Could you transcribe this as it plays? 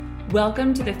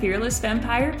Welcome to the Fearless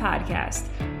Vampire Podcast.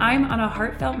 I'm on a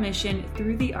heartfelt mission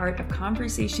through the art of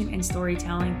conversation and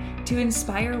storytelling to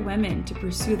inspire women to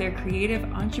pursue their creative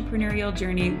entrepreneurial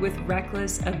journey with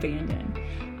reckless abandon.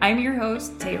 I'm your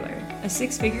host, Taylor, a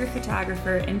six-figure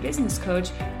photographer and business coach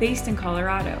based in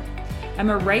Colorado. I'm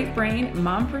a right-brain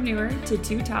mompreneur to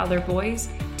two toddler boys,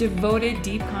 devoted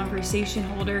deep conversation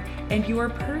holder, and your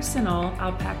personal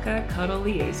alpaca cuddle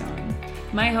liaison.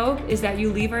 My hope is that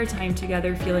you leave our time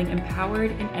together feeling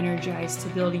empowered and energized to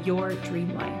build your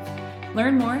dream life.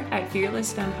 Learn more at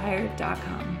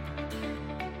fearlessvampire.com.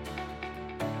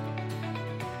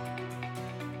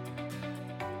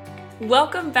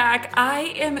 Welcome back.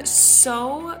 I am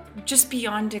so just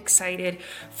beyond excited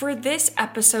for this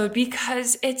episode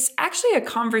because it's actually a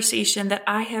conversation that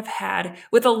I have had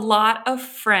with a lot of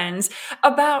friends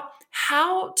about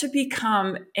how to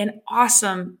become an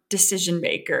awesome decision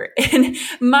maker. And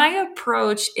my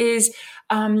approach is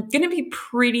going to be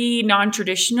pretty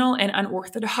non-traditional and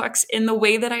unorthodox in the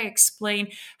way that I explain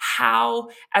how,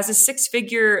 as a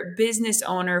six-figure business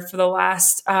owner for the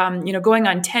last, going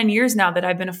on 10 years now that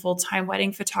I've been a full-time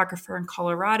wedding photographer in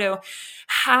Colorado,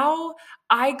 how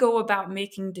I go about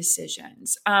making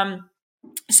decisions.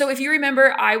 So if you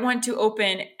remember, I want to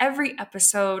open every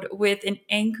episode with an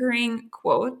anchoring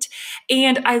quote.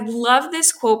 And I love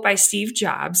this quote by Steve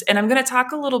Jobs, and I'm going to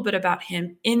talk a little bit about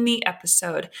him in the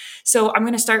episode. So I'm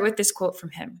going to start with this quote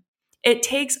from him. It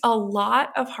takes a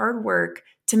lot of hard work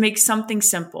to make something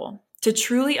simple, to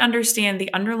truly understand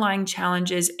the underlying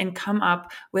challenges and come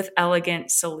up with elegant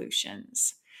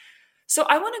solutions. So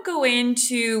I want to go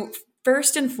into,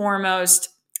 first and foremost,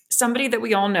 somebody that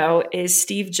we all know is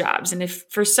Steve Jobs. And if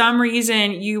for some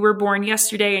reason you were born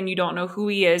yesterday and you don't know who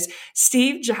he is,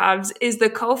 Steve Jobs is the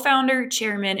co-founder,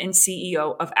 chairman, and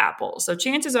CEO of Apple. So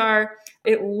chances are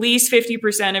at least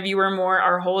 50% of you or more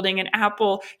are holding an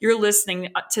Apple. You're listening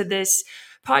to this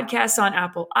podcast on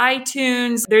Apple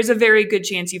iTunes. There's a very good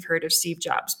chance you've heard of Steve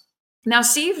Jobs. Now,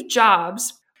 Steve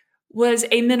Jobs was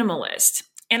a minimalist.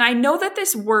 And I know that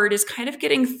this word is kind of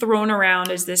getting thrown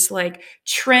around as this like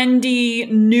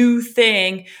trendy new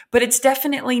thing, but it's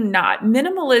definitely not.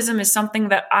 Minimalism is something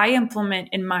that I implement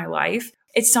in my life.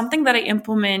 It's something that I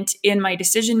implement in my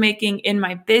decision-making, in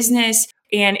my business,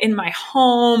 and in my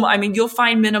home. I mean, you'll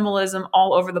find minimalism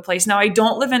all over the place. Now, I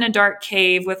don't live in a dark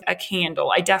cave with a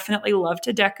candle. I definitely love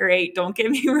to decorate. Don't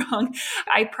get me wrong.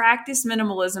 I practice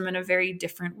minimalism in a very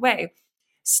different way.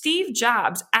 Steve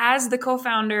Jobs, as the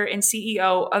co-founder and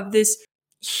CEO of this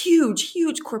huge,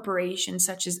 huge corporation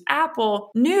such as Apple,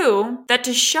 knew that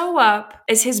to show up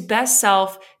as his best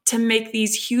self, to make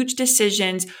these huge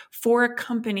decisions for a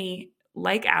company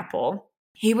like Apple,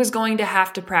 he was going to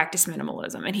have to practice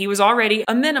minimalism. And he was already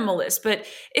a minimalist. But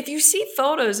if you see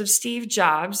photos of Steve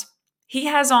Jobs, he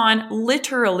has on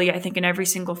literally, I think in every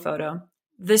single photo,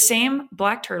 the same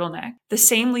black turtleneck, the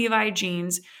same Levi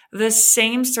jeans, the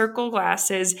same circle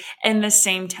glasses, and the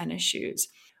same tennis shoes.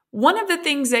 One of the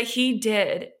things that he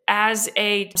did as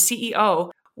a CEO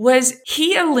was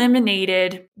he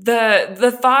eliminated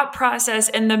the thought process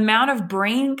and the amount of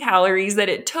brain calories that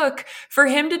it took for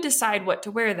him to decide what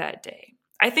to wear that day.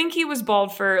 I think he was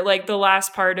bald for like the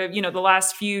last part of, the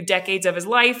last few decades of his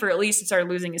life, or at least he started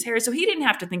losing his hair. So he didn't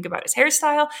have to think about his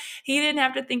hairstyle. He didn't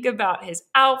have to think about his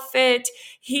outfit.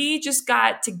 He just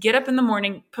got to get up in the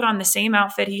morning, put on the same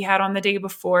outfit he had on the day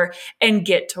before, and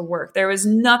get to work. There was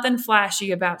nothing flashy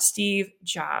about Steve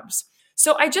Jobs.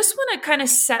 So I just want to kind of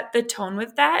set the tone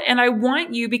with that. And I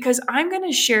want you, because I'm going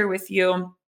to share with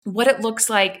you what it looks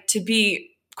like to be,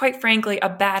 quite frankly, a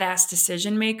badass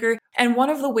decision maker. And one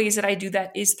of the ways that I do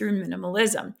that is through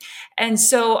minimalism. And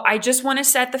so I just want to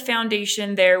set the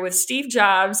foundation there with Steve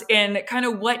Jobs and kind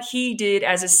of what he did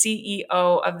as a CEO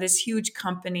of this huge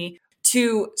company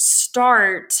to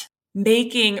start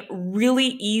making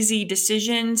really easy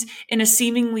decisions in a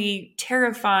seemingly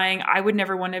terrifying, I would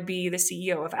never want to be the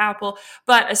CEO of Apple,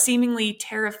 but a seemingly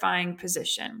terrifying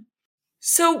position.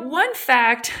 So one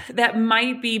fact that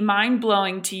might be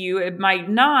mind-blowing to you, it might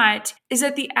not, is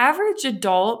that the average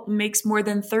adult makes more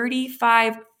than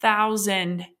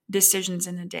 35,000 decisions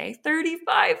in a day.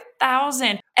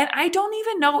 35,000. And I don't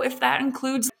even know if that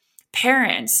includes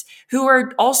parents who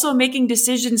are also making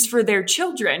decisions for their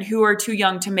children who are too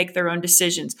young to make their own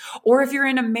decisions. Or if you're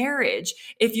in a marriage,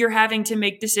 if you're having to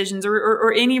make decisions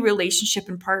or any relationship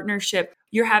and partnership,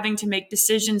 you're having to make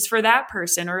decisions for that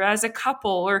person or as a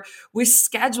couple or with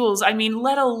schedules. I mean,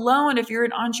 let alone if you're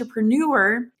an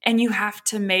entrepreneur and you have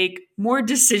to make more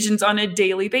decisions on a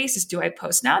daily basis. Do I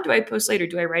post now? Do I post later?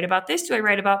 Do I write about this? Do I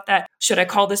write about that? Should I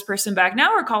call this person back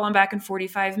now or call them back in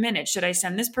 45 minutes? Should I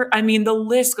send this I mean, the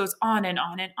list goes on and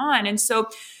on and on. And so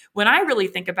when I really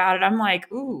think about it, I'm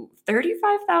like, ooh,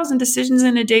 35,000 decisions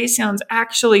in a day sounds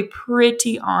actually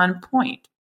pretty on point.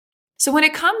 So when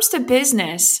it comes to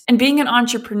business and being an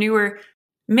entrepreneur,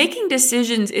 making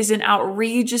decisions is an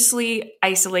outrageously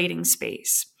isolating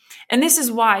space. And this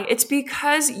is why. It's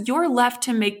because you're left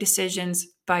to make decisions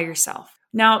by yourself.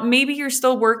 Now, maybe you're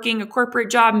still working a corporate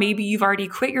job. Maybe you've already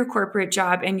quit your corporate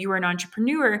job and you are an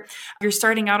entrepreneur. You're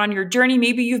starting out on your journey.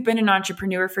 Maybe you've been an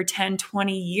entrepreneur for 10,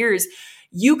 20 years.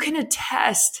 You can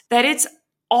attest that it's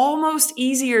almost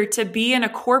easier to be in a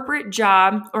corporate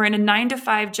job or in a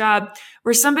 9-to-5 job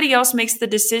where somebody else makes the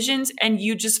decisions and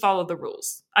you just follow the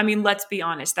rules. I mean, let's be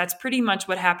honest. That's pretty much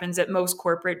what happens at most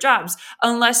corporate jobs,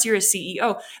 unless you're a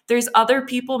CEO. There's other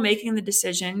people making the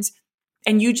decisions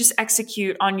and you just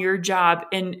execute on your job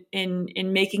in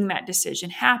making that decision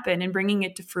happen and bringing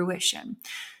it to fruition.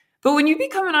 But when you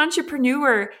become an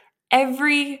entrepreneur,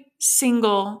 every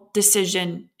single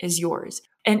decision is yours.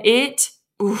 And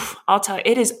I'll tell you,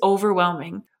 it is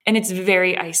overwhelming and it's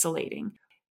very isolating.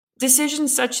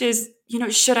 Decisions such as,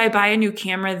 should I buy a new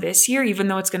camera this year, even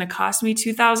though it's going to cost me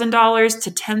 $2,000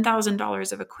 to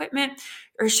 $10,000 of equipment?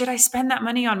 Or should I spend that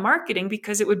money on marketing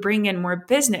because it would bring in more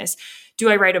business? Do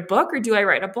I write a book or do I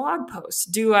write a blog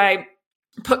post? Do I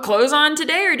put clothes on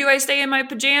today or do I stay in my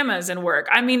pajamas and work?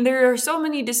 I mean, there are so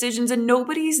many decisions and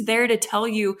nobody's there to tell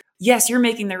you, yes, you're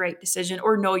making the right decision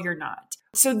or no, you're not.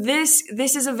 So this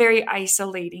is a very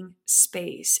isolating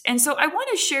space. And so I want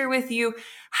to share with you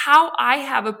how I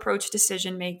have approached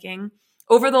decision making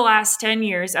over the last 10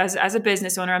 years as a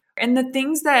business owner and the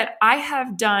things that I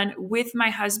have done with my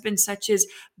husband, such as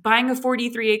buying a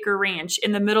 43-acre ranch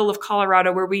in the middle of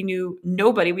Colorado where we knew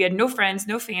nobody. We had no friends,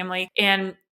 no family,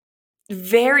 and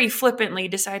very flippantly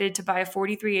decided to buy a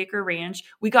 43-acre ranch.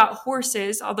 We got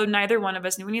horses, although neither one of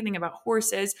us knew anything about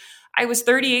horses. I was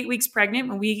 38 weeks pregnant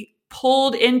when we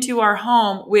pulled into our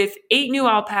home with 8 new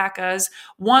alpacas,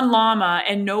 1 llama,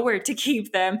 and nowhere to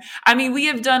keep them. I mean, we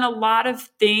have done a lot of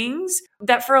things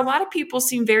that for a lot of people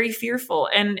seem very fearful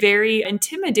and very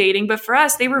intimidating, but for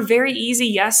us, they were very easy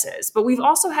yeses. But we've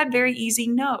also had very easy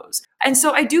nos. And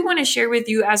so I do want to share with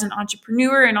you as an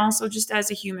entrepreneur and also just as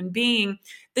a human being,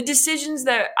 the decisions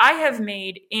that I have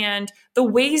made and the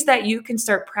ways that you can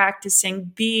start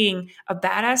practicing being a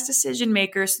badass decision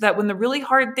maker so that when the really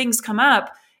hard things come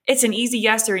up, it's an easy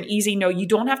yes or an easy no. You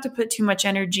don't have to put too much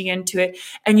energy into it.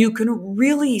 And you can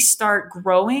really start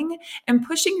growing and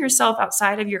pushing yourself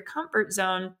outside of your comfort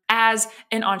zone as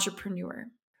an entrepreneur.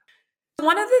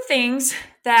 One of the things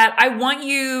that I want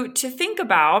you to think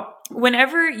about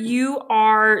whenever you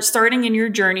are starting in your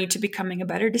journey to becoming a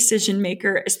better decision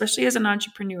maker, especially as an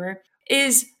entrepreneur,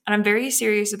 is, and I'm very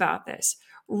serious about this,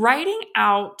 writing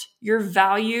out your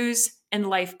values and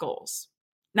life goals.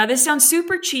 Now, this sounds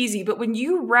super cheesy, but when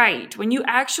you write, when you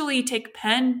actually take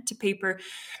pen to paper,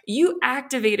 you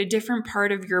activate a different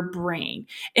part of your brain.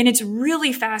 And it's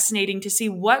really fascinating to see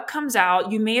what comes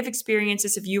out. You may have experienced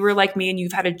this if you were like me and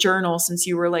you've had a journal since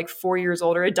you were like 4 years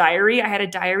old, or a diary. I had a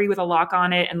diary with a lock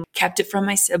on it and kept it from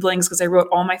my siblings because I wrote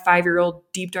all my 5-year-old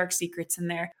deep, dark secrets in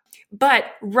there. But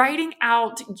writing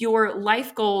out your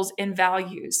life goals and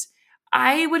values,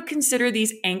 I would consider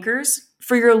these anchors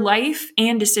for your life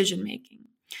and decision making.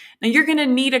 Now, you're going to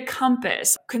need a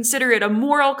compass. Consider it a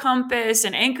moral compass,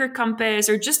 an anchor compass,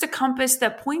 or just a compass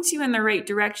that points you in the right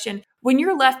direction when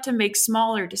you're left to make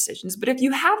smaller decisions. But if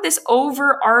you have this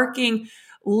overarching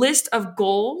list of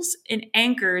goals and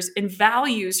anchors and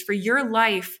values for your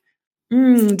life,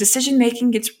 decision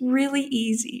making gets really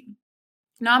easy.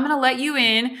 Now, I'm going to let you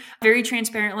in very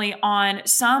transparently on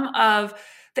some of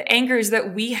the anchors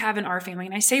that we have in our family.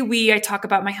 And I say we, I talk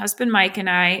about my husband, Mike, and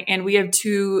I, and we have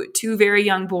two very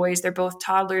young boys. They're both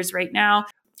toddlers right now.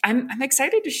 I'm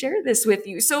excited to share this with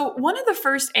you. So one of the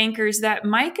first anchors that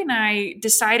Mike and I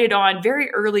decided on very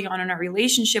early on in our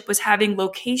relationship was having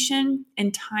location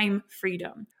and time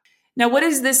freedom. Now, what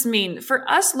does this mean? For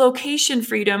us, location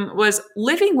freedom was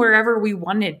living wherever we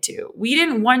wanted to. We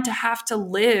didn't want to have to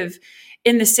live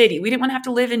in the city. We didn't want to have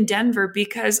to live in Denver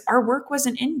because our work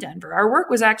wasn't in Denver. Our work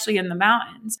was actually in the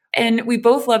mountains. And we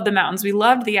both loved the mountains. We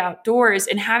loved the outdoors,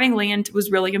 and having land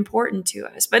was really important to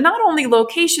us. But not only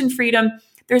location freedom,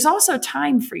 there's also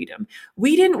time freedom.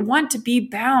 We didn't want to be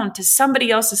bound to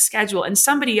somebody else's schedule and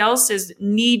somebody else's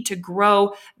need to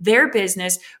grow their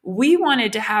business. We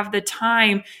wanted to have the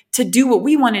time to do what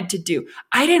we wanted to do.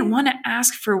 I didn't want to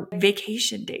ask for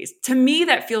vacation days. To me,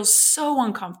 that feels so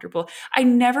uncomfortable. I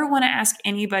never want to ask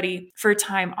anybody for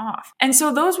time off. And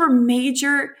so those were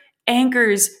major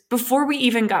anchors before we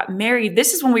even got married.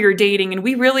 This is when we were dating, and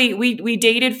we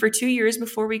dated for 2 years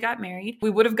before we got married. We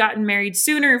would have gotten married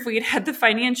sooner if we had had the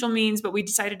financial means, but we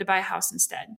decided to buy a house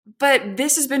instead. But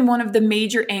this has been one of the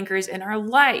major anchors in our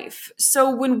life.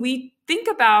 So when we think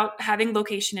about having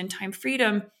location and time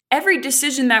freedom, every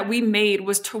decision that we made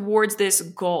was towards this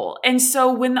goal. And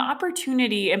so when the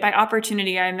opportunity, and by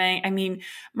opportunity, I mean,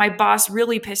 my boss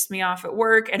really pissed me off at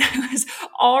work and I was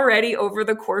already over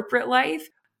the corporate life,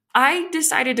 I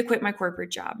decided to quit my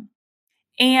corporate job.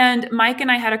 And Mike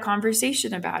and I had a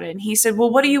conversation about it. And he said, well,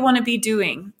 what do you want to be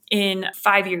doing in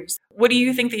 5 years? What do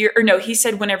you think that or no, he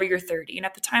said, whenever you're 30. And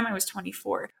at the time I was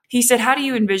 24. He said, how do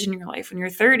you envision your life when you're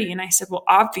 30? And I said, well,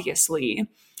 obviously,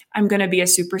 I'm going to be a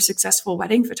super successful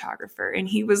wedding photographer. And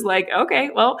he was like, okay,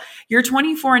 well, you're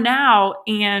 24 now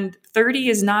and 30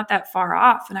 is not that far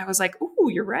off. And I was like,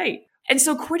 ooh, you're right. And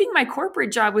so quitting my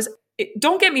corporate job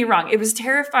don't get me wrong, it was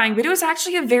terrifying, but it was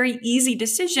actually a very easy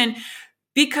decision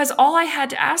because all I had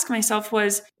to ask myself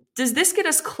was, does this get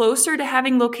us closer to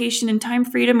having location and time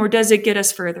freedom, or does it get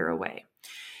us further away?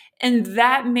 And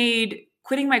that made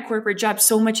quitting my corporate job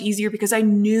so much easier because I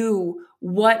knew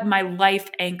what my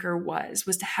life anchor was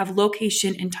to have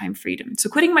location and time freedom. So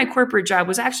quitting my corporate job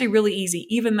was actually really easy,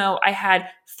 even though I had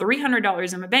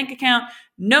 $300 in my bank account,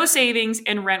 no savings,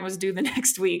 and rent was due the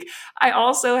next week. I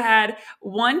also had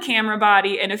one camera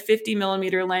body and a 50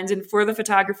 millimeter lens. And for the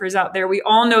photographers out there, we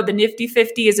all know the Nifty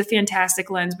 50 is a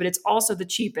fantastic lens, but it's also the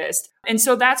cheapest. And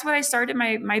so that's what I started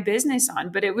my business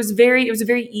on. But it was a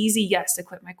very easy yes to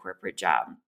quit my corporate job.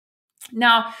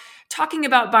 Now, talking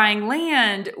about buying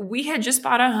land, we had just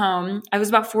bought a home. I was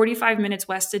about 45 minutes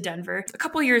west of Denver. A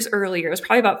couple years earlier, it was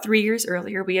probably about 3 years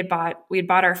earlier, we had bought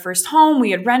our first home.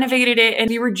 We had renovated it, and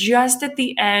we were just at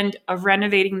the end of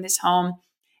renovating this home.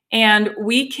 And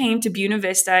we came to Buena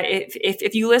Vista.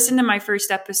 If you listen to my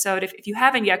first episode, if you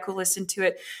haven't yet, go listen to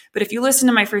it. But if you listen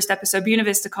to my first episode, Buena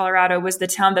Vista, Colorado was the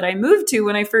town that I moved to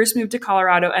when I first moved to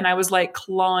Colorado. And I was like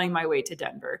clawing my way to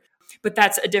Denver. But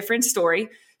that's a different story.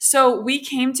 So we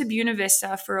came to Buena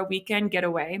Vista for a weekend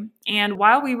getaway. And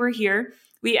while we were here,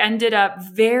 we ended up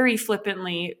very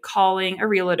flippantly calling a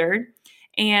realtor.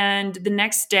 And the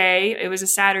next day, it was a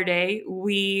Saturday,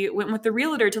 we went with the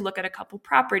realtor to look at a couple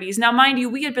properties. Now, mind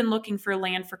you, we had been looking for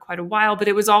land for quite a while, but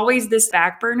it was always this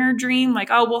back burner dream, like,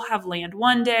 oh, we'll have land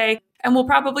one day and we'll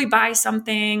probably buy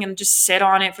something and just sit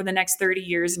on it for the next 30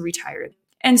 years and retire.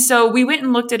 And so we went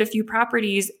and looked at a few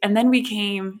properties, and then we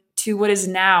came to what is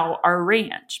now our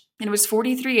ranch. And it was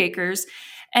 43 acres.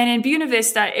 And in Buena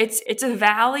Vista, it's a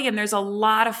valley and there's a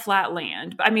lot of flat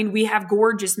land. I mean, we have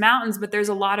gorgeous mountains, but there's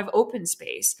a lot of open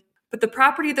space. But the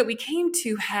property that we came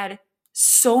to had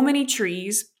so many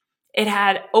trees. It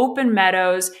had open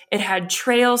meadows, it had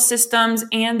trail systems,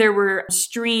 and there were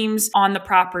streams on the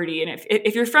property. And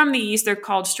if you're from the East, they're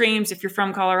called streams. If you're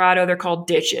from Colorado, they're called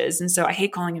ditches. And so I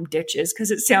hate calling them ditches because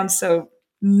it sounds so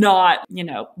not,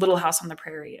 Little House on the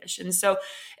Prairie-ish. And so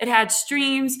it had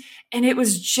streams, and it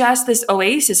was just this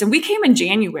oasis. And we came in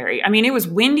January. I mean, it was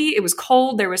windy, it was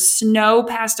cold, there was snow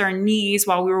past our knees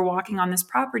while we were walking on this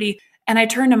property. And I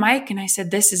turned to Mike and I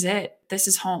said, this is it. This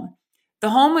is home. The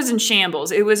home was in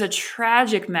shambles. It was a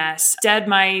tragic mess. Dead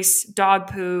mice, dog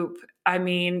poop,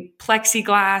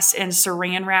 plexiglass and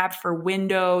saran wrap for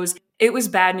windows. It was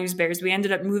bad news bears. We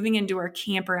ended up moving into our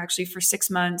camper actually for 6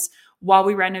 months while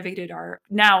we renovated our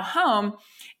now home.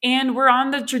 And we're on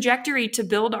the trajectory to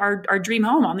build our dream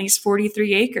home on these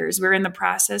 43 acres. We're in the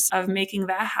process of making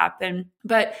that happen.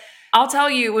 But I'll tell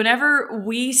you, whenever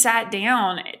we sat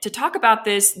down to talk about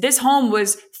this home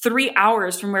was 3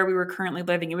 hours from where we were currently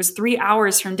living. It was 3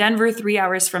 hours from Denver, 3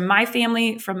 hours from my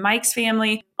family, from Mike's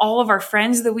family, all of our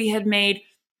friends that we had made.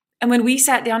 And when we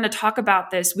sat down to talk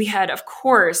about this, we had, of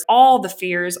course, all the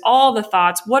fears, all the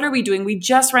thoughts. What are we doing? We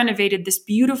just renovated this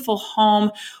beautiful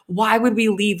home. Why would we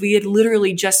leave? We had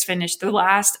literally just finished the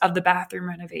last of the bathroom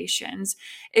renovations.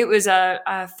 It was a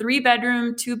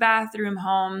 3-bedroom, 2-bathroom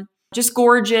home. Just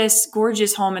gorgeous,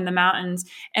 gorgeous home in the mountains.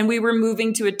 And we were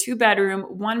moving to a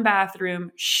 2-bedroom,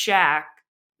 1-bathroom shack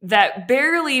that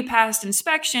barely passed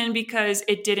inspection because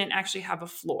it didn't actually have a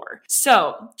floor.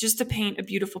 So just to paint a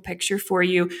beautiful picture for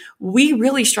you, we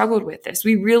really struggled with this.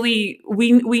 We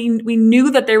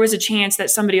knew that there was a chance that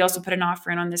somebody else would put an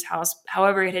offer in on this house.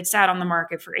 However, it had sat on the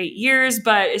market for 8 years,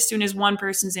 but as soon as one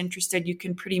person's interested, you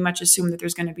can pretty much assume that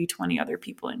there's going to be 20 other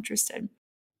people interested.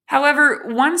 However,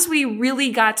 once we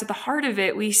really got to the heart of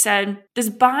it, we said, does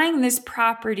buying this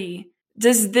property,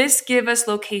 does this give us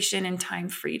location and time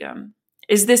freedom?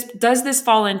 Does this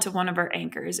fall into one of our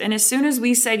anchors? And as soon as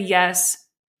we said yes,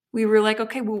 we were like,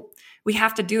 okay, well, we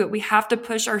have to do it. We have to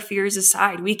push our fears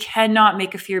aside. We cannot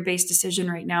make a fear-based decision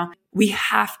right now. We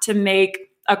have to make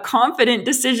a confident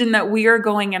decision that we are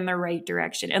going in the right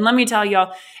direction. And let me tell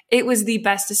y'all, it was the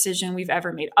best decision we've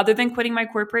ever made. Other than quitting my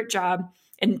corporate job,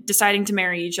 and deciding to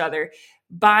marry each other,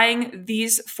 buying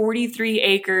these 43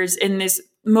 acres in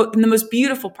in the most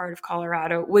beautiful part of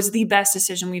Colorado was the best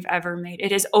decision we've ever made.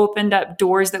 It has opened up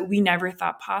doors that we never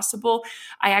thought possible.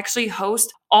 I actually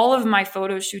host all of my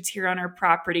photo shoots here on our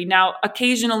property. Now,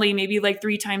 occasionally, maybe like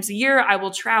 3 times a year, I will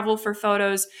travel for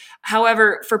photos.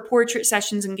 However, for portrait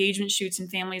sessions, engagement shoots, and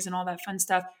families and all that fun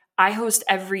stuff, I host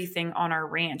everything on our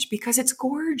ranch because it's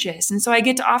gorgeous. And so I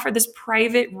get to offer this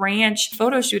private ranch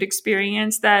photo shoot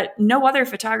experience that no other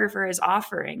photographer is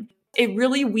offering. It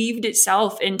really weaved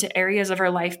itself into areas of our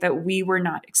life that we were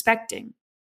not expecting.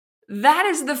 That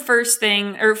is the first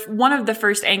thing, or one of the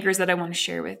first anchors that I want to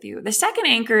share with you. The second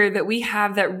anchor that we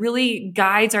have that really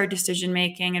guides our decision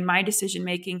making and my decision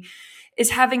making is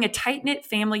having a tight-knit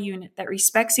family unit that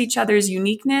respects each other's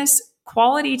uniqueness,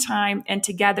 quality time, and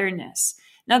togetherness.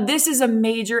 Now, this is a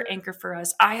major anchor for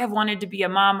us. I have wanted to be a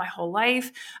mom my whole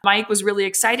life. Mike was really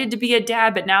excited to be a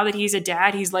dad, but now that he's a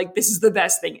dad, he's like, this is the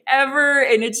best thing ever.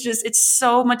 And it's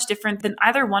so much different than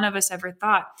either one of us ever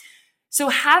thought. So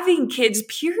having kids,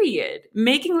 period,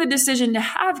 making the decision to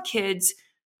have kids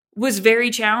was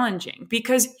very challenging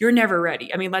because you're never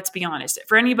ready. I mean, let's be honest.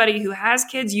 For anybody who has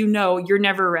kids, you know you're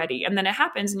never ready. And then it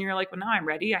happens and you're like, well, now I'm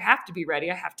ready. I have to be ready.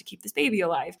 I have to keep this baby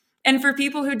alive. And for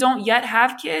people who don't yet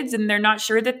have kids and they're not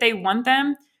sure that they want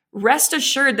them, rest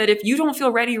assured that if you don't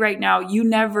feel ready right now, you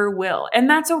never will. And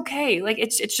that's okay. Like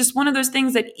it's just one of those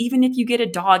things that even if you get a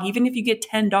dog, even if you get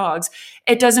 10 dogs,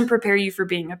 it doesn't prepare you for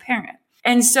being a parent.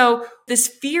 And so this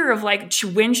fear of like,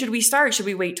 when should we start? Should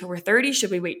we wait till we're 30? Should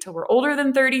we wait till we're older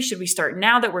than 30? Should we start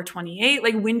now that we're 28?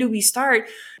 Like, when do we start?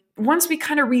 Once we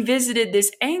kind of revisited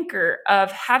this anchor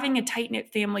of having a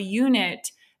tight-knit family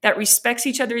unit that respects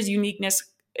each other's uniqueness,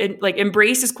 and like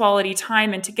embraces quality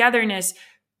time and togetherness,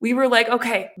 we were like,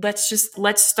 okay,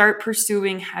 let's start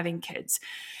pursuing having kids.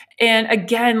 And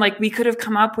again, like we could have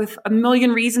come up with a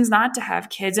million reasons not to have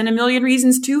kids and a million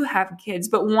reasons to have kids.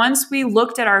 But once we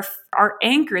looked at our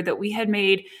anchor that we had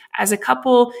made as a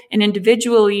couple and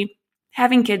individually,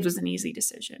 having kids was an easy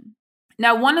decision.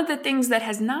 Now, one of the things that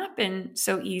has not been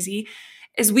so easy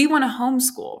is we want to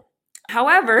homeschool.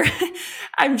 However,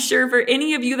 I'm sure for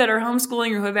any of you that are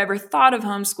homeschooling or who have ever thought of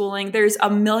homeschooling, there's a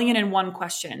million and one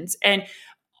questions and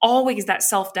always that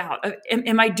self-doubt of,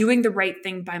 am I doing the right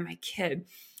thing by my kid?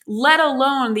 Let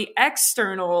alone the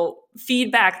external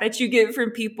feedback that you get from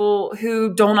people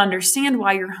who don't understand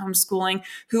why you're homeschooling,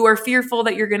 who are fearful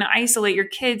that you're going to isolate your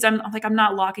kids. I'm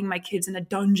not locking my kids in a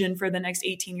dungeon for the next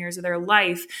 18 years of their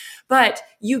life, but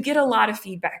you get a lot of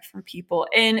feedback from people.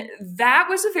 And that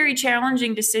was a very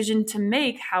challenging decision to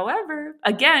make. However,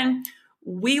 again,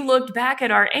 we looked back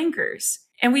at our anchors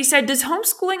and we said, does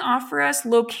homeschooling offer us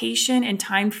location and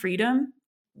time freedom?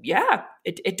 Yeah,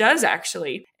 it does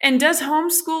actually. And does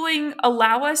homeschooling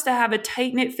allow us to have a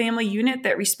tight-knit family unit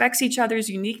that respects each other's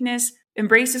uniqueness,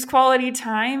 embraces quality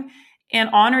time, and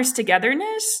honors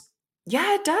togetherness?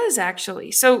 Yeah, it does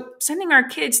actually. So sending our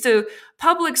kids to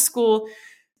public school,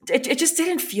 it just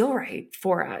didn't feel right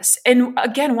for us. And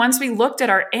again, once we looked at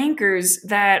our anchors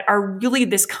that are really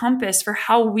this compass for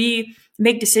how we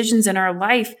make decisions in our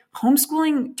life,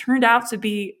 homeschooling turned out to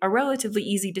be a relatively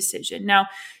easy decision. Now,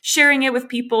 sharing it with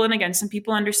people, and again, some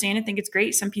people understand and think it's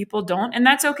great, some people don't, and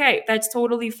that's okay. That's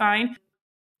totally fine.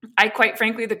 I quite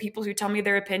frankly, the people who tell me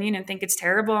their opinion and think it's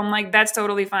terrible, I'm like, that's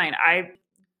totally fine.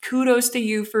 Kudos to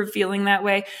you for feeling that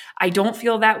way. I don't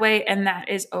feel that way, and that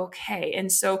is okay.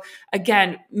 And so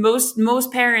again,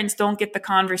 most parents don't get the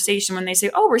conversation when they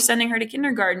say, oh, we're sending her to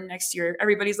kindergarten next year.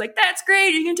 Everybody's like, that's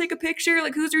great. You can take a picture.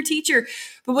 Like, who's your teacher?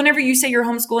 But whenever you say you're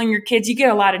homeschooling your kids, you get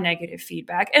a lot of negative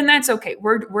feedback, and that's okay.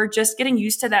 We're just getting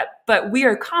used to that, but we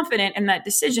are confident in that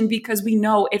decision because we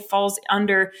know it falls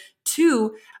under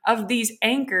 2 of these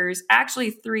anchors, actually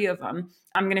 3 of them.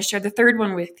 I'm going to share the third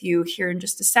one with you here in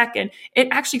just a second. It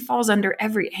actually falls under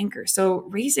every anchor. So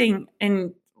raising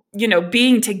and,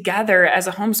 being together as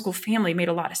a homeschool family made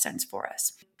a lot of sense for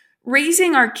us.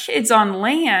 Raising our kids on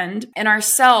land and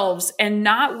ourselves and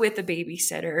not with a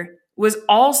babysitter was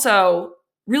also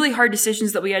really hard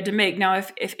decisions that we had to make. Now,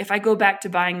 if I go back to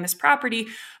buying this property,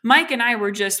 Mike and I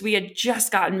we had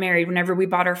just gotten married whenever we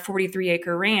bought our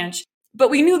 43-acre ranch. But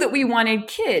we knew that we wanted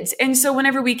kids. And so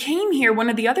whenever we came here, one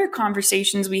of the other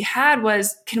conversations we had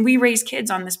was, can we raise kids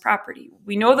on this property?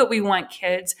 We know that we want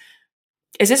kids.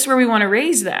 Is this where we want to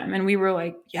raise them? And we were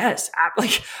like, yes.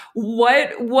 Like,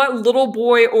 what little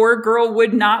boy or girl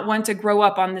would not want to grow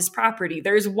up on this property?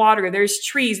 There's water, there's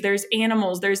trees, there's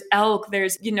animals, there's elk,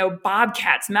 there's,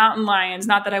 bobcats, mountain lions.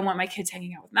 Not that I want my kids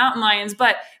hanging out with mountain lions,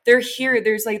 but they're here.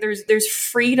 There's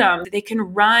freedom. They can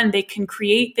run, they can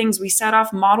create things. We set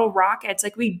off model rockets.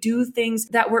 Like, we do things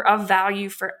that were of value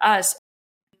for us.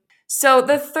 So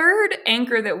the third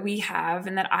anchor that we have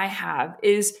and that I have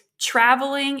is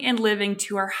traveling and living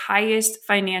to our highest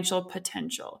financial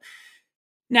potential.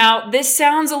 Now, this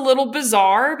sounds a little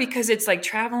bizarre because it's like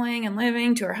traveling and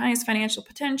living to our highest financial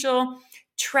potential.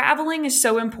 Traveling is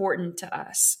so important to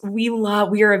us. We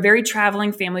are a very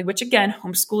traveling family, which again,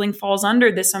 homeschooling falls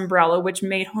under this umbrella, which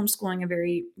made homeschooling a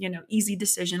very, easy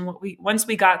decision. Once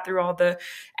we got through all the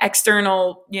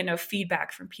external,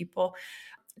 feedback from people.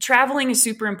 Traveling is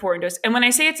super important to us. And when I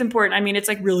say it's important, I mean, it's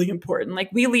like really important. Like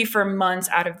we leave for months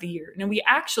out of the year and we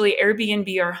actually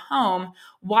Airbnb our home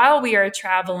while we are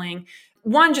traveling.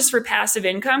 One, just for passive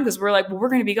income, because we're like, well, we're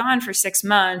going to be gone for 6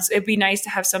 months. It'd be nice to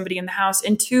have somebody in the house.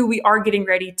 And two, we are getting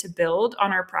ready to build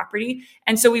on our property.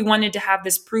 And so we wanted to have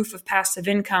this proof of passive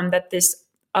income that this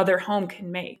other home can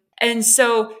make. And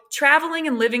so traveling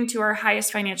and living to our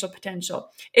highest financial potential.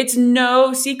 It's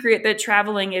no secret that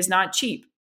traveling is not cheap.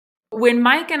 When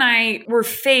Mike and I were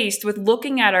faced with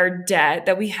looking at our debt,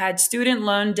 that we had student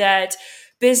loan debt,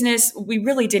 business, we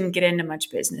really didn't get into much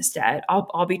business debt.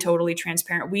 I'll be totally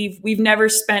transparent. We've never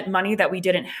spent money that we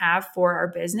didn't have for our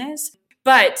business.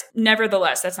 But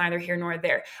nevertheless, that's neither here nor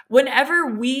there. Whenever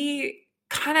we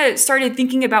kind of started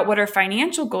thinking about what our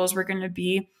financial goals were going to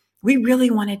be, we really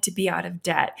wanted to be out of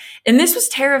debt. And this was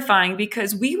terrifying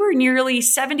because we were nearly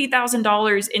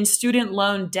 $70,000 in student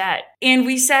loan debt. And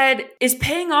we said, is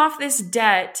paying off this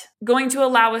debt going to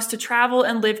allow us to travel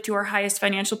and live to our highest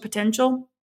financial potential?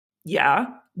 Yeah,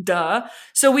 duh.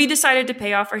 So we decided to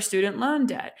pay off our student loan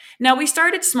debt. Now we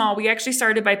started small. We actually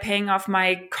started by paying off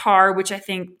my car, which I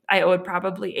think I owed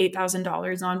probably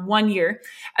 $8,000 on 1 year.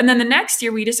 And then the next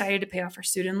year we decided to pay off our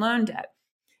student loan debt.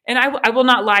 And I will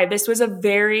not lie, this was a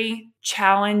very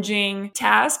challenging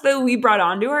task that we brought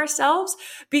onto ourselves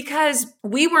because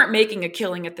we weren't making a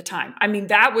killing at the time. I mean,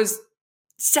 that was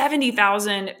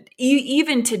 $70,000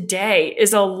 even today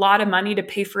is a lot of money to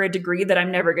pay for a degree that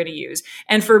I'm never going to use.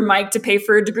 And for Mike to pay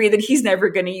for a degree that he's never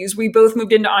going to use. We both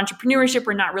moved into entrepreneurship.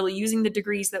 We're not really using the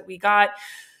degrees that we got.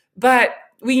 But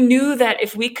we knew that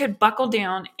if we could buckle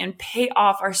down and pay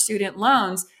off our student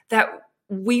loans, that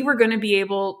we were going to be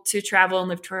able to travel and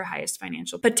live to our highest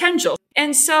financial potential.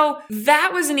 And so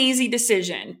that was an easy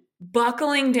decision,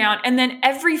 buckling down. And then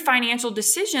every financial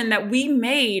decision that we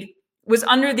made was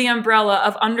under the umbrella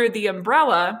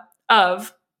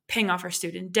of paying off our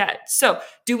student debt. So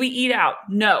do we eat out?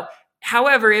 No.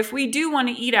 However, if we do want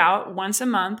to eat out once a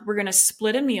month, we're going to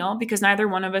split a meal because neither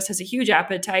one of us has a huge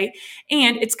appetite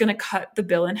and it's going to cut the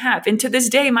bill in half. And to this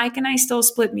day, Mike and I still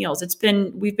split meals.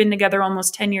 We've been together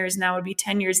almost 10 years now. It would be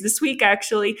 10 years this week,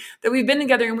 actually, that we've been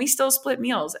together and we still split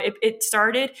meals. It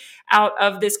started out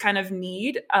of this kind of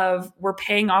need of we're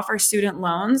paying off our student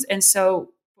loans. And so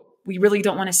we really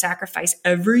don't want to sacrifice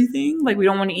everything. Like we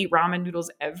don't want to eat ramen noodles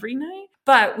every night.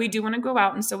 But we do want to go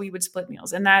out, and so we would split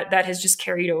meals. And that has just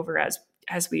carried over as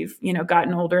we've,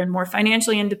 gotten older and more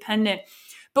financially independent.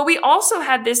 But we also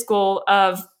had this goal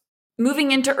of moving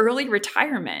into early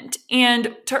retirement.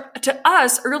 And to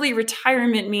us, early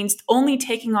retirement means only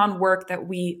taking on work that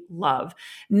we love,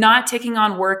 not taking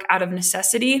on work out of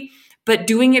necessity, but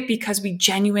doing it because we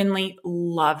genuinely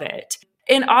love it.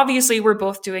 And obviously, we're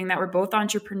both doing that. We're both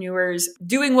entrepreneurs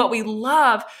doing what we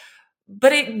love.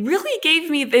 But it really gave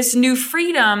me this new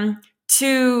freedom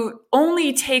to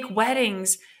only take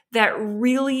weddings that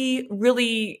really,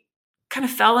 really kind of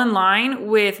fell in line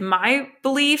with my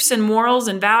beliefs and morals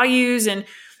and values and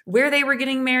where they were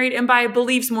getting married. And by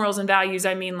beliefs, morals, and values,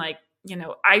 I mean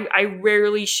I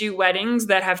rarely shoot weddings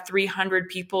that have 300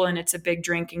 people and it's a big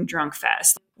drinking drunk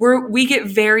fest. We get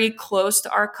very close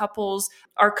to our couples.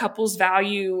 Our couples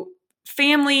value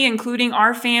family, including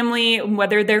our family,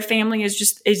 whether their family is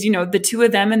the two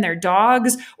of them and their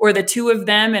dogs or the two of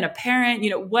them and a parent,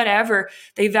 whatever,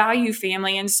 they value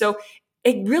family. And so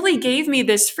it really gave me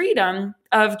this freedom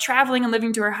of traveling and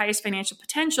living to our highest financial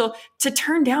potential to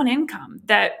turn down income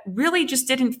that really just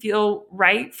didn't feel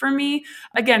right for me.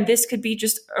 Again, this could be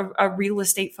just a real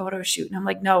estate photo shoot. And I'm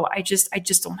like, no, I just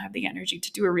don't have the energy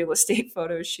to do a real estate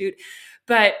photo shoot.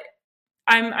 But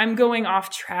I'm going off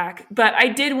track, but I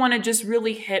did want to just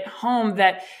really hit home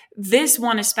that this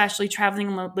one, especially traveling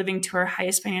and living to our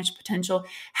highest financial potential,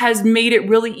 has made it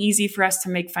really easy for us to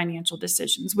make financial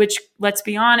decisions, which, let's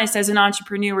be honest, as an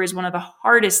entrepreneur is one of the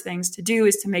hardest things to do,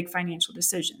 is to make financial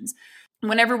decisions.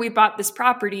 Whenever we bought this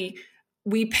property,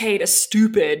 we paid a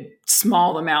stupid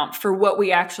small amount for what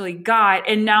we actually got.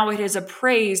 And now it has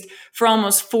appraised for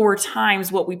almost 4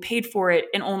 times what we paid for it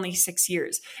in only 6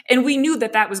 years. And we knew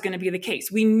that was going to be the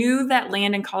case. We knew that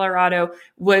land in Colorado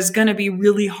was going to be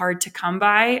really hard to come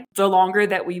by the longer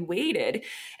that we waited.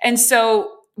 And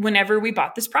so whenever we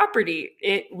bought this property,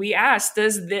 we asked,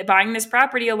 does buying this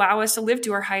property allow us to live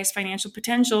to our highest financial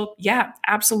potential? Yeah,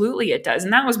 absolutely it does.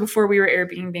 And that was before we were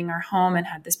Airbnb-ing our home and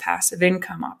had this passive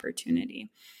income opportunity.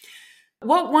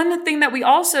 One thing that we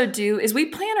also do is we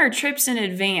plan our trips in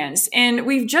advance. And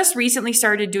we've just recently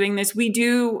started doing this. We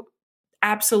do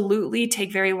absolutely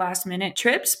take very last minute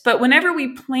trips, but whenever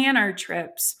we plan our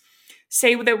trips,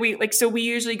 say that we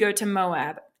usually go to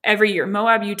Moab every year.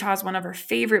 Moab, Utah is one of our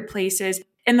favorite places.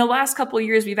 In the last couple of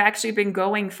years, we've actually been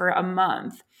going for a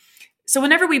month. So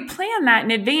whenever we plan that in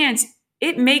advance,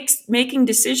 it makes making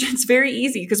decisions very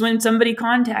easy, because when somebody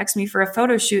contacts me for a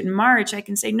photo shoot in March, I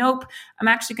can say, nope, I'm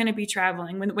actually going to be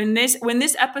traveling. When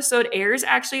this episode airs,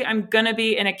 actually, I'm going to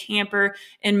be in a camper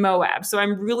in Moab. So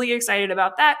I'm really excited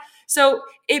about that. So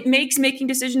it makes making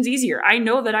decisions easier. I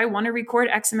know that I want to record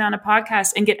X amount of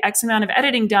podcasts and get X amount of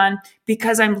editing done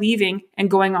because I'm leaving and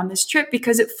going on this trip,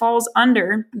 because it falls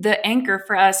under the anchor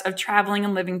for us of traveling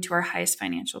and living to our highest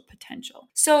financial potential.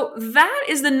 So that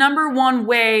is the number one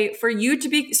way for you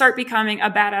to start becoming a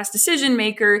badass decision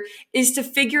maker, is to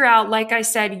figure out, like I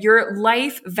said, your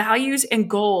life values and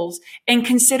goals, and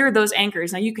consider those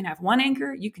anchors. Now you can have one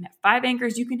anchor, you can have 5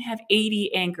 anchors, you can have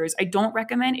 80 anchors. I don't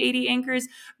recommend 80 anchors,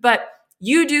 but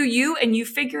you do you, and you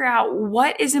figure out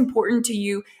what is important to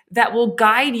you that will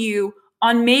guide you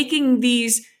on making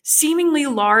these seemingly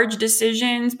large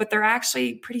decisions, but they're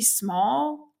actually pretty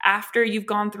small after you've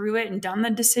gone through it and done the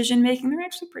decision making. They're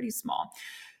actually pretty small.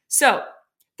 So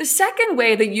the second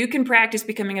way that you can practice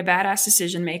becoming a badass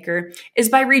decision maker is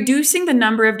by reducing the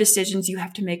number of decisions you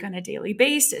have to make on a daily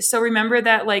basis. So remember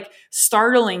that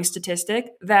startling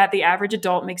statistic that the average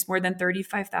adult makes more than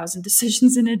 35,000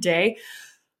 decisions in a day.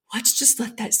 Let's just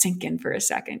let that sink in for a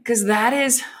second, because that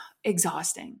is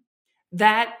exhausting.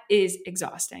 That is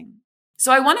exhausting.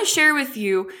 So I want to share with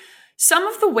you some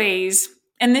of the ways,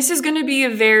 and this is going to be a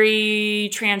very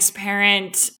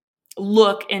transparent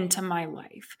look into my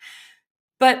life,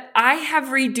 but I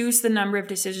have reduced the number of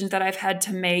decisions that I've had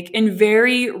to make in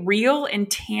very real and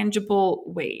tangible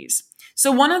ways. So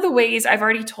one of the ways I've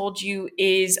already told you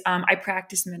is I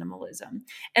practice minimalism.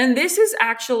 And this is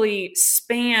actually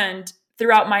spanned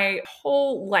throughout my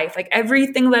whole life.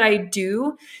 Everything that I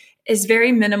do is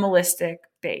very minimalistic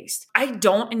based. I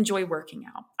don't enjoy working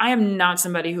out. I am not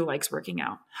somebody who likes working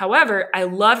out. However, I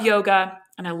love yoga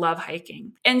and I love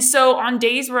hiking. And so on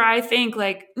days where I think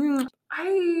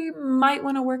I might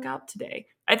want to work out today,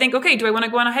 I think, okay, do I want to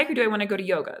go on a hike or do I want to go to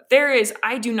yoga?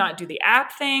 I do not do the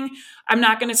app thing. I'm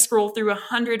not going to scroll through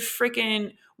 100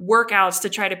 freaking workouts to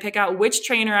try to pick out which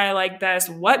trainer I like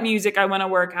best, what music I want to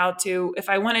work out to, if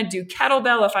I want to do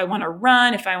kettlebell, if I want to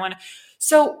run,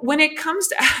 So when it comes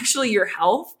to actually your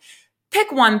health,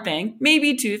 pick one thing,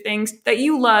 maybe 2 things that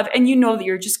you love and you know that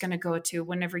you're just going to go to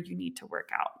whenever you need to work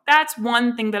out. That's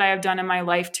one thing that I have done in my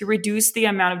life to reduce the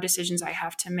amount of decisions I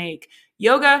have to make.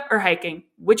 Yoga or hiking,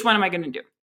 which one am I going to do?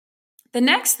 The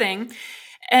next thing,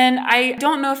 and I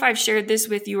don't know if I've shared this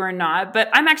with you or not, but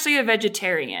I'm actually a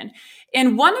vegetarian.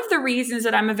 And one of the reasons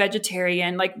that I'm a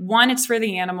vegetarian, 1, it's for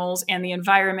the animals and the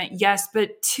environment, yes,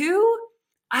 but 2,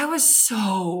 I was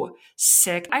so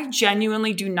sick. I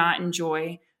genuinely do not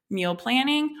enjoy meal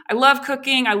planning. I love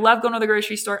cooking. I love going to the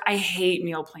grocery store. I hate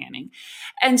meal planning.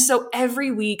 And so every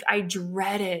week I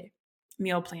dreaded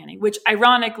meal planning, which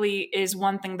ironically is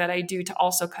one thing that I do to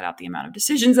also cut out the amount of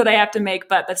decisions that I have to make,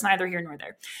 but that's neither here nor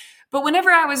there. But whenever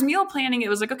I was meal planning, it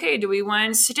was okay, do we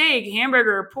want steak,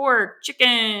 hamburger, pork,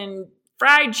 chicken,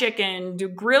 fried chicken,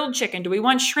 grilled chicken? Do we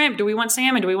want shrimp? Do we want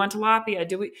salmon? Do we want tilapia?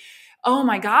 Oh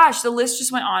my gosh, the list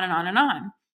just went on and on and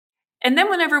on. And then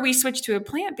whenever we switched to a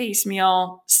plant-based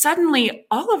meal, suddenly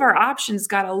all of our options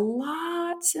got a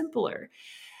lot simpler.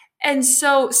 And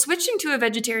so switching to a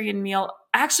vegetarian meal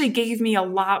actually gave me a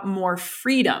lot more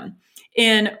freedom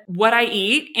in what I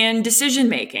eat and decision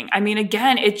making. I mean,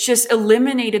 again, it just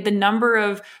eliminated the number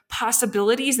of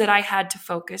possibilities that I had to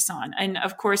focus on. And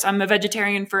of course, I'm a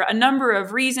vegetarian for a number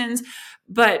of reasons,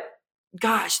 but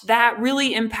gosh, that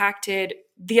really impacted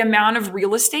the amount of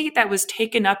real estate that was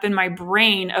taken up in my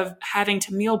brain of having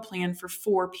to meal plan for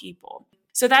 4 people.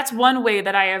 So that's one way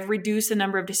that I have reduced the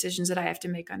number of decisions that I have to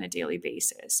make on a daily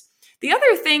basis. The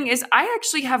other thing is I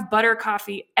actually have butter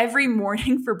coffee every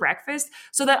morning for breakfast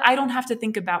so that I don't have to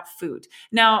think about food.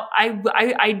 Now,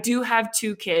 I do have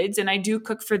 2 kids and I do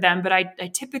cook for them, but I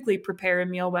typically prepare a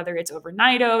meal, whether it's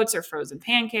overnight oats or frozen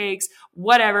pancakes,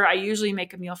 whatever. I usually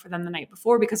make a meal for them the night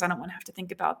before because I don't want to have to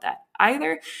think about that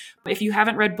either. If you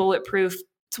haven't read Bulletproof,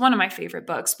 it's one of my favorite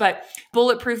books, but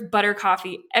Bulletproof butter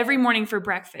coffee every morning for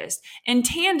breakfast. In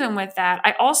tandem with that,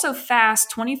 I also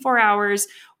fast 24 hours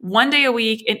one day a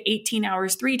week and 18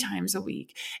 hours, 3 times a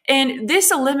week. And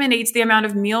this eliminates the amount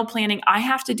of meal planning I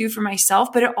have to do for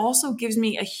myself, but it also gives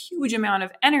me a huge amount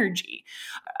of energy.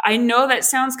 I know that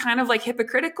sounds kind of like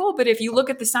hypocritical, but if you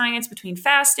look at the science between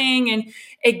fasting, and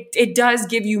it does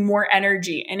give you more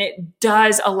energy and it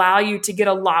does allow you to get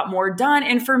a lot more done.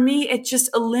 And for me, it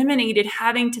just eliminated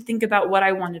having to think about what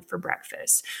I wanted for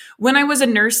breakfast. When I was a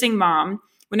nursing mom,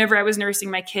 whenever I was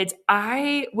nursing my kids,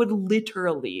 I would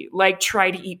literally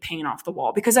try to eat paint off the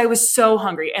wall because I was so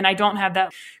hungry. And I don't have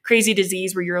that crazy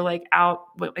disease where you're out,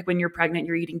 like when you're pregnant,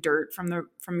 you're eating dirt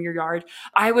from your yard.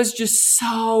 I was just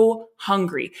so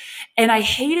hungry and I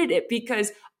hated it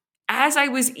because as I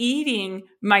was eating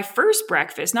my first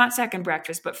breakfast, not second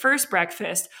breakfast, but first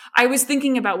breakfast, I was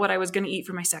thinking about what I was going to eat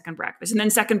for my second breakfast. And then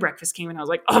second breakfast came and I was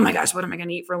like, oh my gosh, what am I going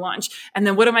to eat for lunch? And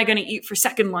then what am I going to eat for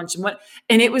second lunch?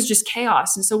 And it was just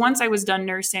chaos. And so once I was done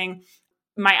nursing,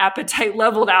 my appetite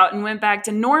leveled out and went back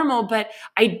to normal, but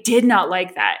I did not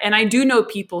like that. And I do know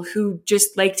people who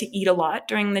just like to eat a lot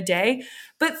during the day,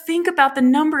 but think about the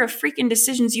number of freaking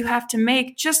decisions you have to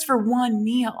make just for one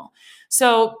meal.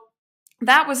 So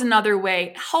that was another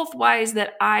way, health-wise,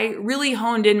 that I really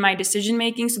honed in my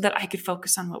decision-making so that I could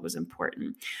focus on what was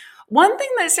important. One thing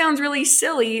that sounds really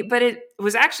silly, but it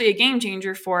was actually a game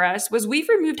changer for us, was we've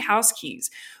removed house keys.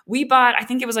 We bought, I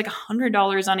think it was like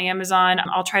 $100 on Amazon.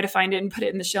 I'll try to find it and put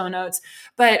it in the show notes.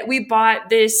 But we bought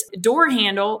this door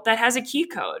handle that has a key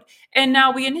code. And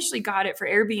now we initially got it for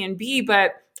Airbnb,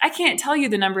 but I can't tell you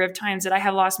the number of times that I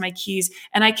have lost my keys,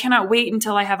 and I cannot wait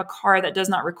until I have a car that does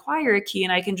not require a key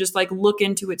and I can just look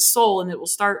into its soul and it will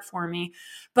start for me.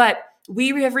 But we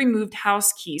have removed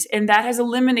house keys, and that has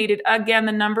eliminated, again,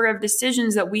 the number of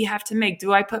decisions that we have to make.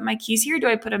 Do I put my keys here? Do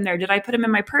I put them there? Did I put them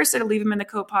in my purse or did I leave them in the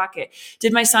coat pocket?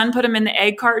 Did my son put them in the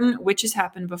egg carton, which has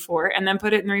happened before, and then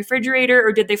put it in the refrigerator,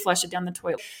 or did they flush it down the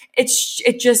toilet?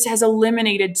 It just has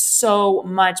eliminated so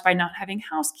much by not having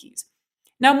house keys.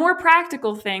 Now, more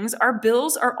practical things, our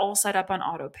bills are all set up on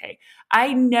auto pay.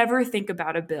 I never think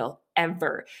about a bill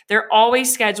ever. They're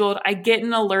always scheduled. I get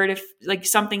an alert if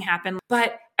something happened,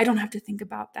 but I don't have to think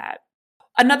about that.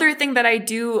 Another thing that I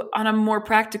do on a more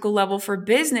practical level for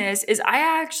business is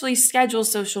I actually schedule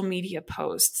social media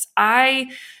posts. I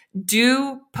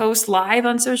do post live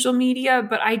on social media,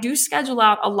 but I do schedule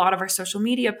out a lot of our social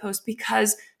media posts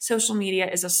because social media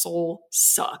is a soul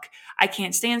suck. I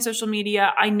can't stand social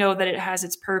media. I know that it has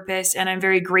its purpose and I'm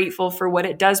very grateful for what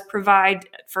it does provide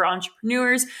for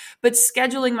entrepreneurs, but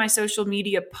scheduling my social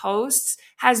media posts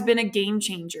has been a game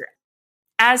changer.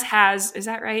 As has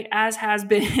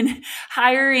been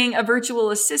hiring a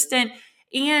virtual assistant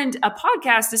and a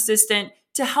podcast assistant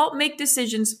to help make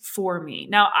decisions for me.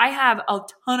 Now, I have a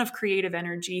ton of creative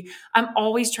energy. I'm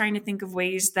always trying to think of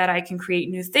ways that I can create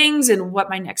new things and what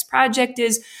my next project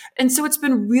is. And so it's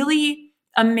been really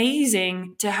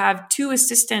amazing to have two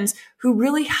assistants who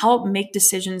really help make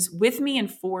decisions with me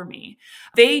and for me.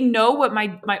 They know what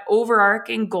my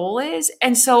overarching goal is.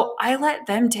 And so I let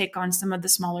them take on some of the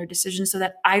smaller decisions so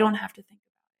that I don't have to think.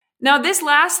 Now, this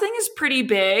last thing is pretty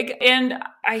big, and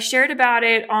I shared about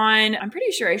it on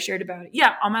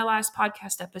my last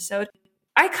podcast episode.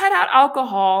 I cut out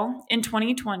alcohol in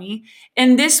 2020,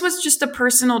 and this was just a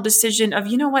personal decision of,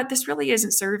 you know what, this really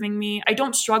isn't serving me. I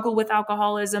don't struggle with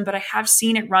alcoholism, but I have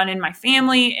seen it run in my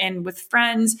family and with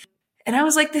friends. And I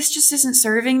was like, this just isn't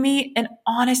serving me. And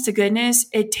honest to goodness,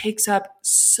 it takes up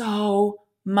so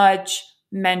much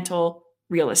mental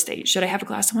real estate. Should I have a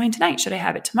glass of wine tonight? Should I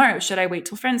have it tomorrow? Should I wait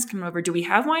till friends come over? Do we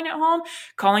have wine at home?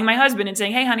 Calling my husband and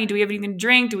saying, hey, honey, do we have anything to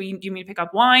drink? Do you need to pick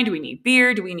up wine? Do we need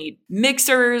beer? Do we need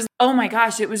mixers? Oh my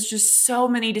gosh, it was just so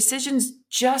many decisions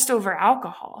just over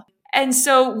alcohol. And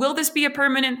so will this be a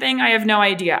permanent thing? I have no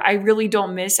idea. I really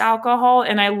don't miss alcohol.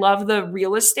 And I love the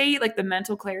real estate, the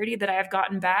mental clarity that I have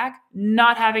gotten back,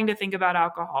 not having to think about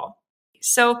alcohol.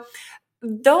 So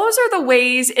those are the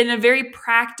ways in a very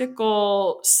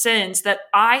practical sense that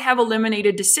I have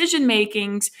eliminated decision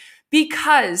makings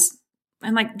because,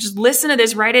 and just listen to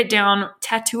this, write it down,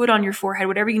 tattoo it on your forehead,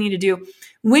 whatever you need to do.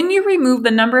 When you remove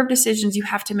the number of decisions you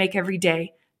have to make every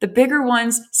day, the bigger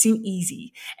ones seem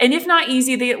easy. And if not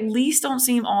easy, they at least don't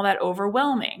seem all that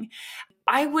overwhelming.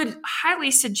 I would highly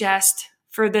suggest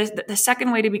for the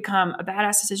second way to become a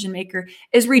badass decision maker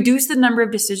is reduce the number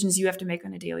of decisions you have to make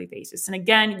on a daily basis. And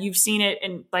again, you've seen it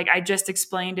in, I just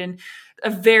explained, in a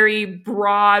very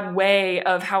broad way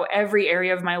of how every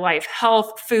area of my life,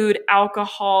 health, food,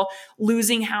 alcohol,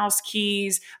 losing house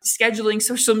keys, scheduling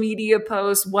social media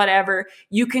posts, whatever,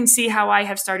 you can see how I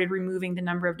have started removing the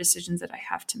number of decisions that I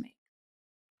have to make.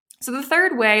 So the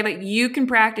third way that you can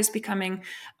practice becoming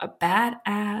a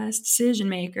badass decision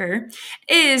maker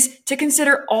is to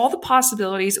consider all the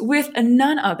possibilities with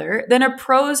none other than a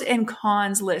pros and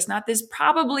cons list. Now, this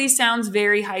probably sounds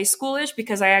very high schoolish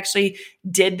because I actually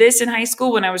did this in high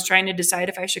school when I was trying to decide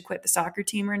if I should quit the soccer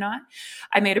team or not.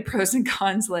 I made a pros and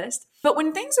cons list. But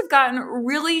when things have gotten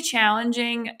really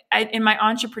challenging in my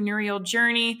entrepreneurial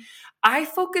journey, I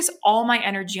focus all my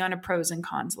energy on a pros and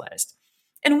cons list.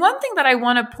 And one thing that I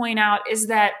want to point out is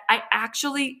that I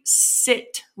actually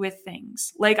sit with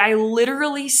things. Like I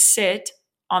literally sit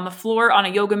on the floor, on a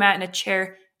yoga mat, in a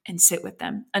chair, and sit with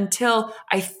them until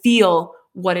I feel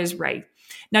what is right.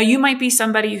 Now, you might be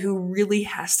somebody who really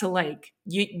has to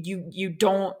you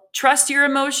don't trust your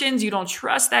emotions, you don't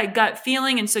trust that gut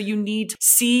feeling, and so you need to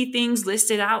see things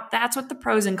listed out. That's what the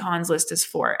pros and cons list is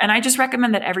for. And I just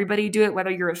recommend that everybody do it,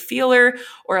 whether you're a feeler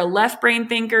or a left brain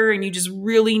thinker, and you just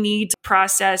really need to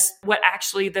process what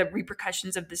actually the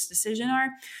repercussions of this decision are.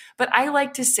 But I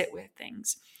like to sit with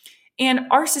things. And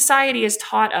our society has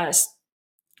taught us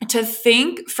to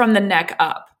think from the neck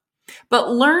up.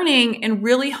 But learning and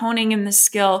really honing in the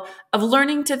skill of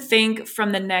learning to think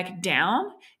from the neck down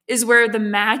is where the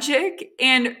magic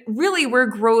and really where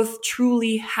growth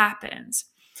truly happens.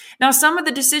 Now, some of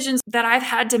the decisions that I've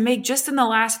had to make just in the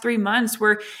last 3 months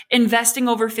were investing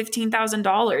over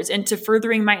 $15,000 into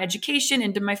furthering my education,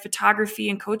 into my photography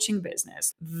and coaching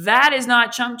business. That is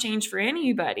not chump change for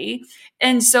anybody.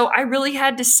 And so I really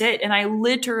had to sit and I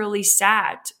literally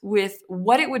sat with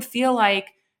what it would feel like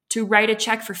to write a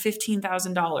check for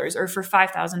 $15,000 or for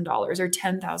 $5,000 or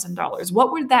 $10,000.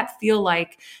 What would that feel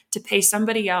like to pay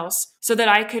somebody else so that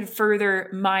I could further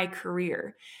my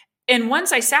career? And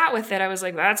once I sat with it, I was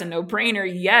like, that's a no-brainer.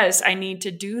 Yes, I need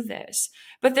to do this.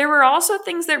 But there were also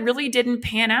things that really didn't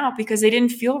pan out because they didn't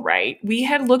feel right. We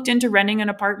had looked into renting an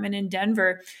apartment in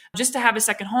Denver just to have a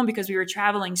second home because we were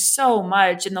traveling so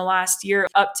much in the last year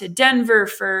up to Denver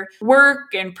for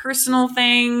work and personal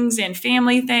things and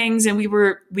family things. And we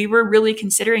were really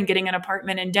considering getting an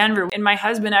apartment in Denver. And my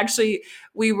husband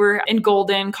we were in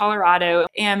Golden, Colorado.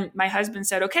 And my husband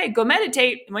said, okay, go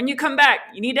meditate. When you come back,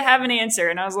 you need to have an answer.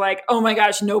 And I was like, oh my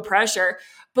gosh, no pressure.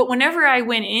 But whenever I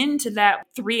went into that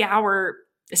 3-hour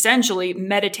essentially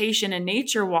meditation and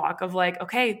nature walk of like,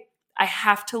 okay, I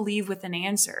have to leave with an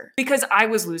answer because I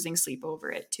was losing sleep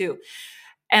over it too.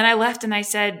 And I left and I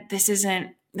said, this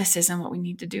isn't what we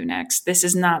need to do next. This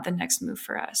is not the next move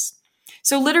for us.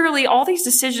 So literally all these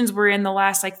decisions were in the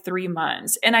last 3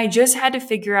 months. And I just had to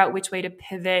figure out which way to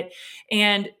pivot.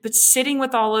 But sitting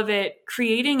with all of it,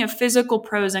 creating a physical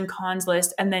pros and cons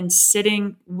list, and then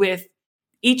sitting with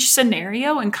each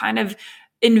scenario and kind of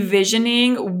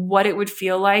envisioning what it would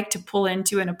feel like to pull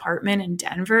into an apartment in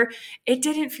Denver, it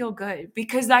didn't feel good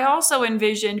because I also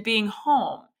envisioned being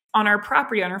home on our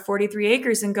property, on our 43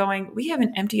 acres and going, we have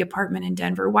an empty apartment in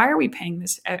Denver. Why are we paying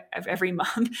this every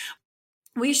month?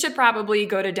 We should probably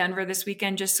go to Denver this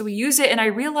weekend just so we use it. And I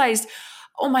realized,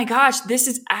 oh my gosh, this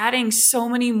is adding so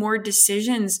many more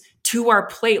decisions to our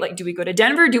plate. Like, do we go to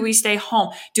Denver? Do we stay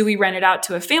home? Do we rent it out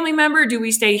to a family member? Do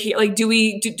we stay here? Like, do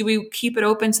we keep it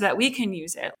open so that we can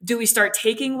use it? Do we start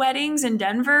taking weddings in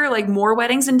Denver? Like more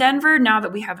weddings in Denver now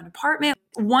that we have an apartment?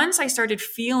 Once I started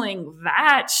feeling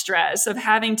that stress of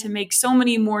having to make so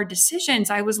many more decisions,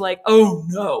 I was like, oh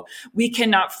no, we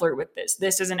cannot flirt with this.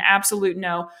 This is an absolute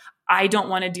no. I don't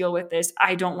want to deal with this.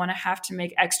 I don't want to have to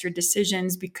make extra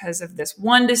decisions because of this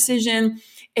one decision.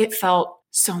 It felt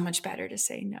so much better to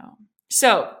say no.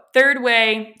 So, third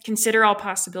way, consider all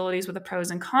possibilities with a pros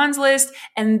and cons list,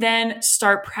 and then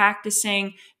start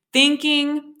practicing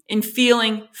thinking and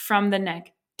feeling from the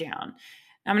neck down.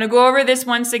 I'm going to go over this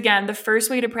once again. The first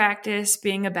way to practice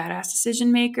being a badass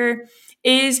decision maker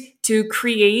is to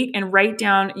create and write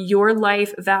down your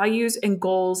life values and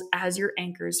goals as your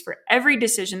anchors for every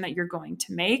decision that you're going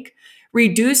to make,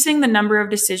 reducing the number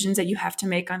of decisions that you have to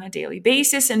make on a daily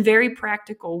basis in very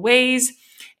practical ways,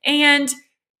 and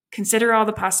consider all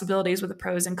the possibilities with a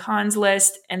pros and cons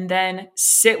list, and then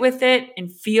sit with it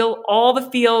and feel all the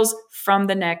feels from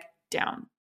the neck down.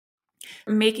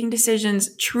 Making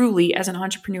decisions truly as an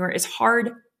entrepreneur is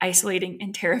hard, isolating,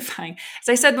 and terrifying. As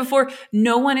I said before,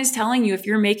 no one is telling you if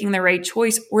you're making the right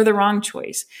choice or the wrong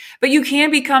choice, but you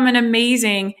can become an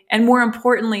amazing and, more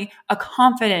importantly, a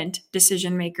confident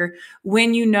decision maker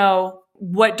when you know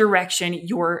what direction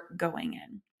you're going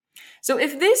in. So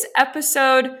if this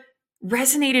episode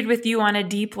resonated with you on a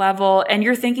deep level and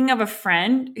you're thinking of a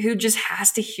friend who just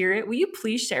has to hear it, will you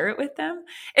please share it with them?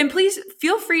 And please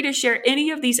feel free to share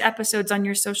any of these episodes on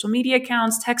your social media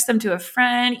accounts, text them to a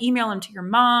friend, email them to your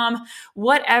mom,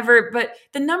 whatever. But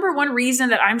the number one reason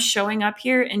that I'm showing up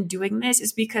here and doing this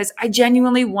is because I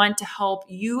genuinely want to help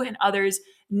you and others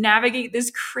navigate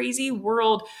this crazy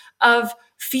world of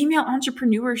female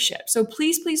entrepreneurship. So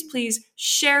please, please, please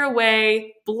share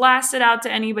away, blast it out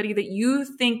to anybody that you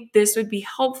think this would be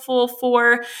helpful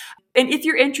for. And if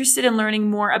you're interested in learning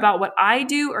more about what I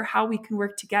do or how we can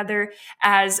work together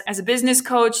as a business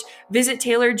coach, visit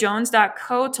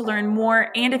taylorjones.co to learn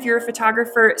more. And if you're a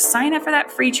photographer, sign up for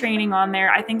that free training on there.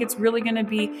 I think it's really going to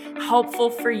be helpful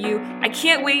for you. I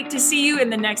can't wait to see you in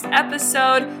the next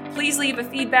episode. Please leave a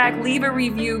feedback, leave a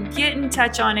review, get in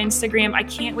touch on Instagram. I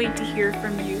can't wait to hear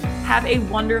from you. Have a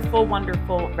wonderful,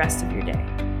 wonderful rest of your day.